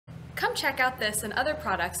Come check out this and other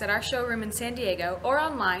products at our showroom in San Diego or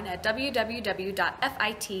online at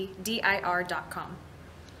www.fitdir.com.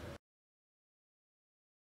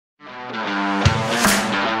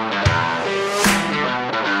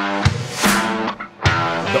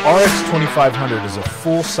 The RX2500 is a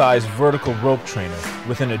full-size vertical rope trainer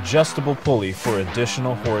with an adjustable pulley for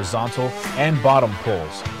additional horizontal and bottom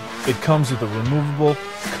pulls. It comes with a removable,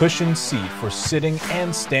 cushioned seat for sitting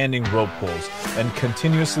and standing rope pulls and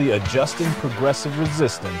continuously adjusting progressive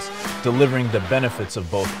resistance, delivering the benefits of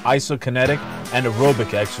both isokinetic and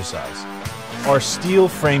aerobic exercise. Our steel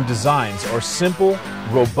frame designs are simple,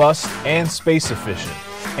 robust, and space efficient,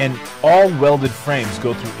 and all welded frames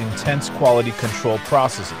go through intense quality control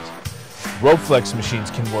processes. Ropeflex machines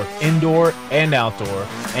can work indoor and outdoor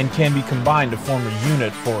and can be combined to form a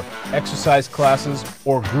unit for exercise classes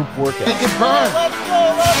or group workouts. Make it burn! Let's go!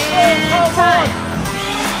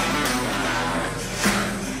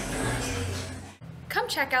 Come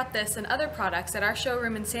check out this and other products at our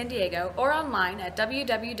showroom in San Diego or online at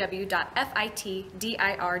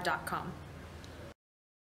www.fitdir.com.